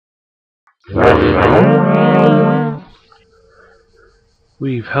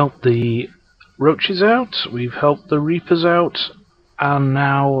We've helped the roaches out, we've helped the reapers out, and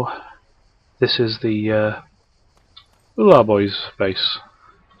now this is the Ular Boys base.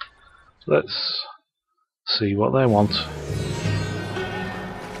 Let's see what they want.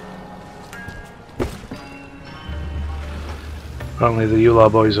 Apparently the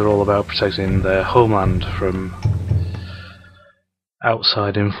Ular Boys are all about protecting their homeland from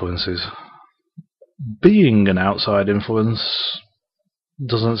outside influences. Being an outside influence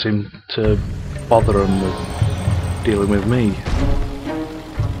doesn't seem to bother them with dealing with me.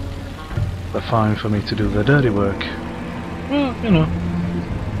 They're fine for me to do their dirty work. Well, you know,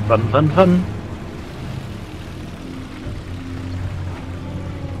 fun, fun, fun.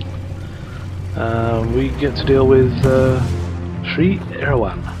 We get to deal with Sri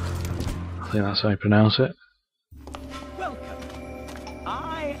Irawan. I think that's how you pronounce it. Welcome.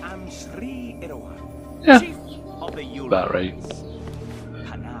 I am Sri Irawan, Yeah, chief of the Ular about right. Boys.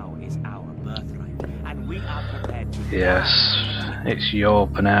 Panau is our birthright, and we are prepared to Yes, it's your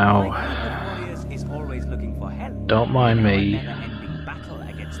Panau. Warriors is always looking for help. Don't mind me. Never-ending battle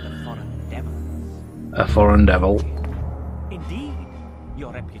against the foreign devils. A foreign devil. Indeed,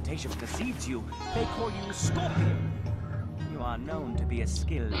 your reputation precedes you. They call you Scorpion. You are known to be a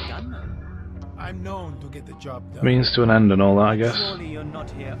skilled gunman. I'm known to get the job done. Means to an end and all that, I guess. Surely you're not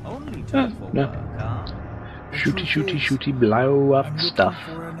here only to look for no. work, huh? Shooty, shooty, shooty, blow up I'm looking stuff.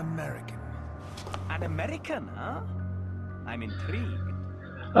 for an American. An American, huh? I'm intrigued.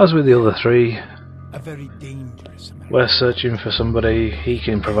 As with the other three, A very dangerous American. we're searching for somebody. He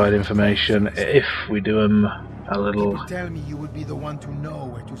can provide information if we do him a little You tell me you would be the one to know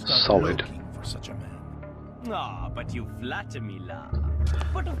where to start solid. looking for such a man. Ah, but you flatter me, La.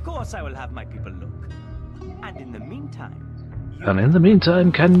 But of course I will have my people look. And in the meantime... And in the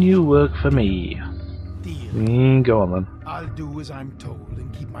meantime, can you work for me? Deal. Go on then. I'll do as I'm told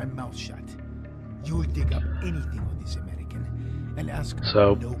and keep my mouth shut. You'll dig up anything on this American and ask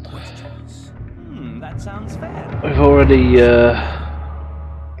So- no questions. that sounds fair. We've already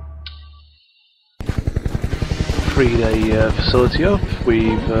freed a facility up.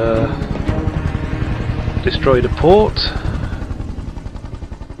 We've destroyed a port.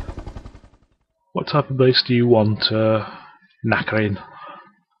 What type of base do you want, Nakarin?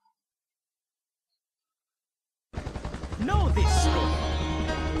 Know this,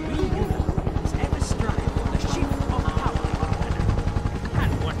 Scorpion. We Ular ever strive for the shift of power.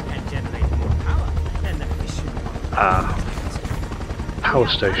 And what can generate more power than the fission? Power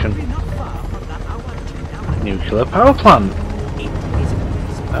station. We're not far from that hour. Nuclear power plant. It is a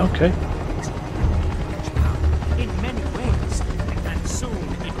place Okay. in many ways, and soon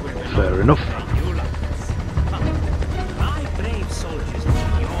it will belong Fair enough. to the Ulars. My brave soldiers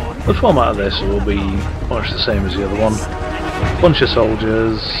need your The format of this will be much the same as the other one. Bunch of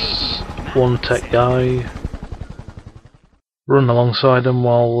soldiers, one tech guy, run alongside them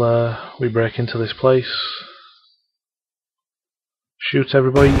while we break into this place. Shoot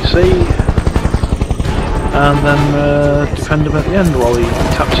everybody you see, and then defend him at the end while he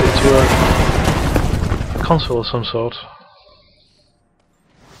taps into a console of some sort.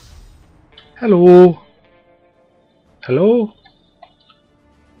 Hello? Hello?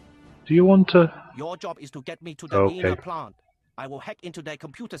 Do you want to... Your job is to get me to the Okay. inner plant. I will hack into their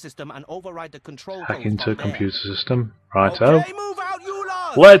computer system and override the control hack codes into a from there. computer system? Righto. Okay, move out,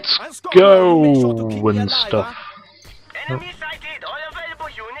 Ulars! Let's And Scorpion, go make sure to keep me and alive, stuff. huh? Enemy sighted! All available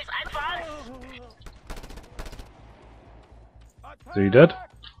units advance! Is he dead?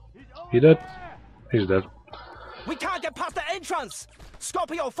 He dead? He's dead. We can't get past the entrance!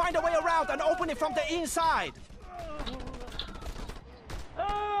 Scorpio, find a way around and open it from the inside!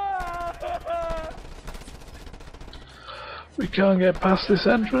 We can't get past this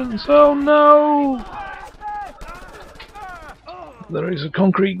entrance. Oh no! There is a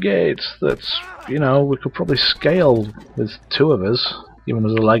concrete gate that's, you know, we could probably scale with two of us, giving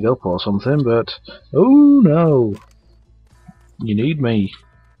us a leg up or something, but oh no! You need me.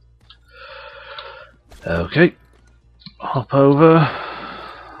 Okay. Hop over.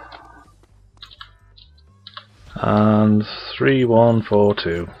 And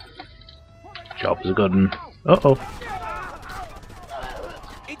 3142. Job's a good one. Uh oh.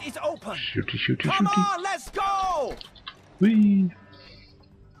 It is open! Shooty, shooty, Come shooty. on, let's go! Whee!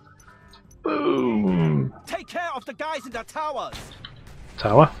 Boom! Take care of the guys in the towers!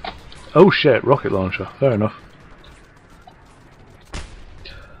 Tower? Oh shit, rocket launcher. Fair enough.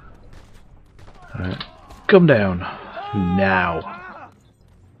 Alright. Come down. Now.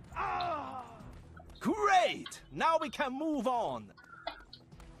 Great! Now we can move on!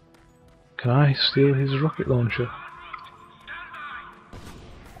 Can I steal his rocket launcher?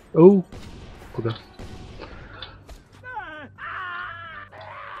 Oh! Okay.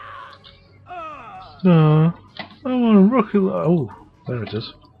 No, I want a rocket launcher. Oh, there it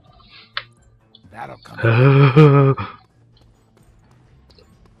is. That'll come.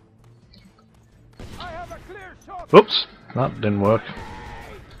 Oops, that didn't work.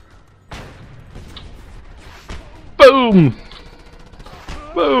 Boom!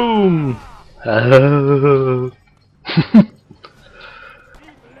 Boom!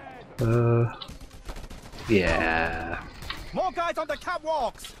 Yeah. More guys on the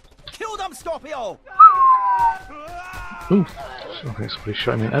catwalks! Kill them, Scorpio! Ooh, okay, somebody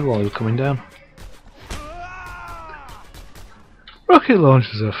shot me in the head while he was coming down. Rocket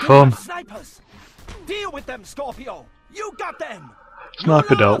launchers are fun. Snipers! Deal with them, Scorpio! You got them!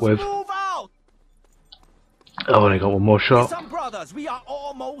 Sniper dealt with. Move out! I've only got one more shot. Listen, brothers, we are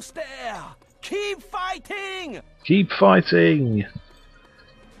almost there! Keep fighting! Keep fighting!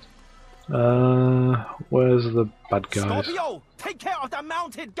 Where's the bad guys? Scorpio, take care of the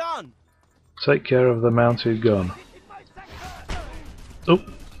mounted gun! Take care of the mounted gun. Oh!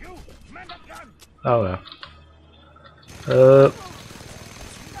 Oh yeah.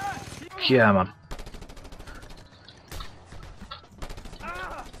 Yeah, man.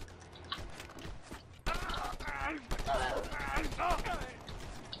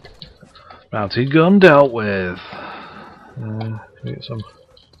 Mounted gun dealt with. Get some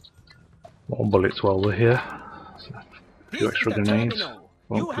more bullets while we're here. A few extra grenades.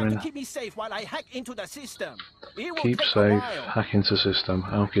 You have to keep me safe while I hack into the system. It will Keep take a safe. while. Hack into system.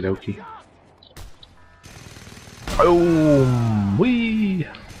 Okie dokie. Boom! Wee!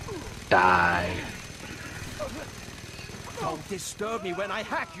 Die. Don't disturb me when I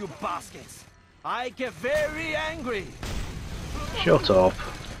hack, you baskets. I get very angry. Shut up.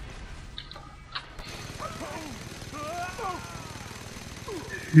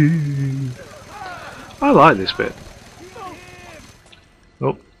 I like this bit.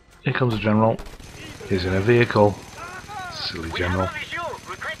 Oh, here comes a general. He's in a vehicle. Silly general.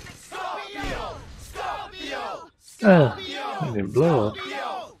 Oh, he didn't blow up.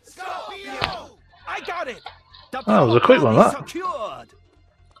 I got it. The That was a quick one, that. secured.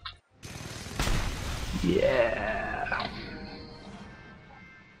 Yeah.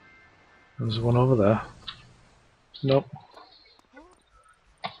 There's one over there. Nope.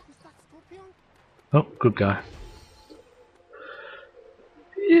 Oh, good guy.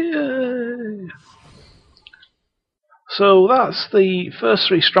 Yay! So that's the first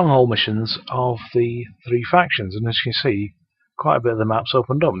 3 stronghold missions of the 3 factions, and as you can see, quite a bit of the map's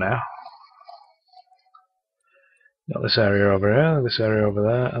opened up now. Got this area over here, this area over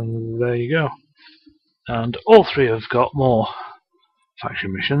there, and there you go. And all 3 have got more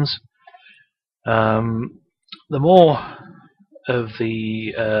faction missions. The more of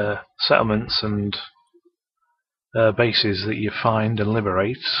the settlements and bases that you find and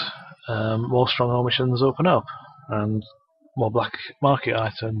liberate, more stronghold missions open up, and more black market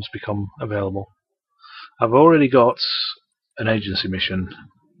items become available. I've already got an agency mission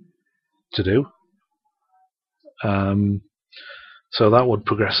to do, so that would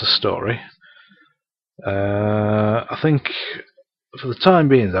progress the story. I think for the time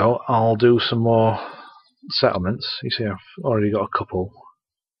being though, I'll do some more settlements. You see, I've already got a couple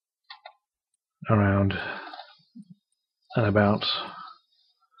around and about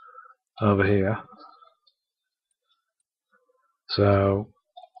over here, so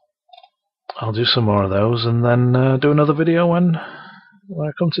I'll do some more of those and then do another video when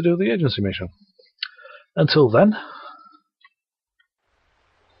I come to do the agency mission. Until then,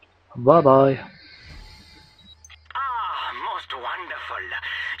 bye bye. Ah, most wonderful.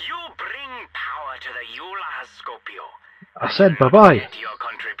 You bring power to the Ular, Scorpio. I said bye bye. Get your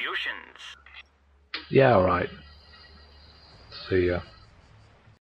contributions. Yeah, alright. See ya.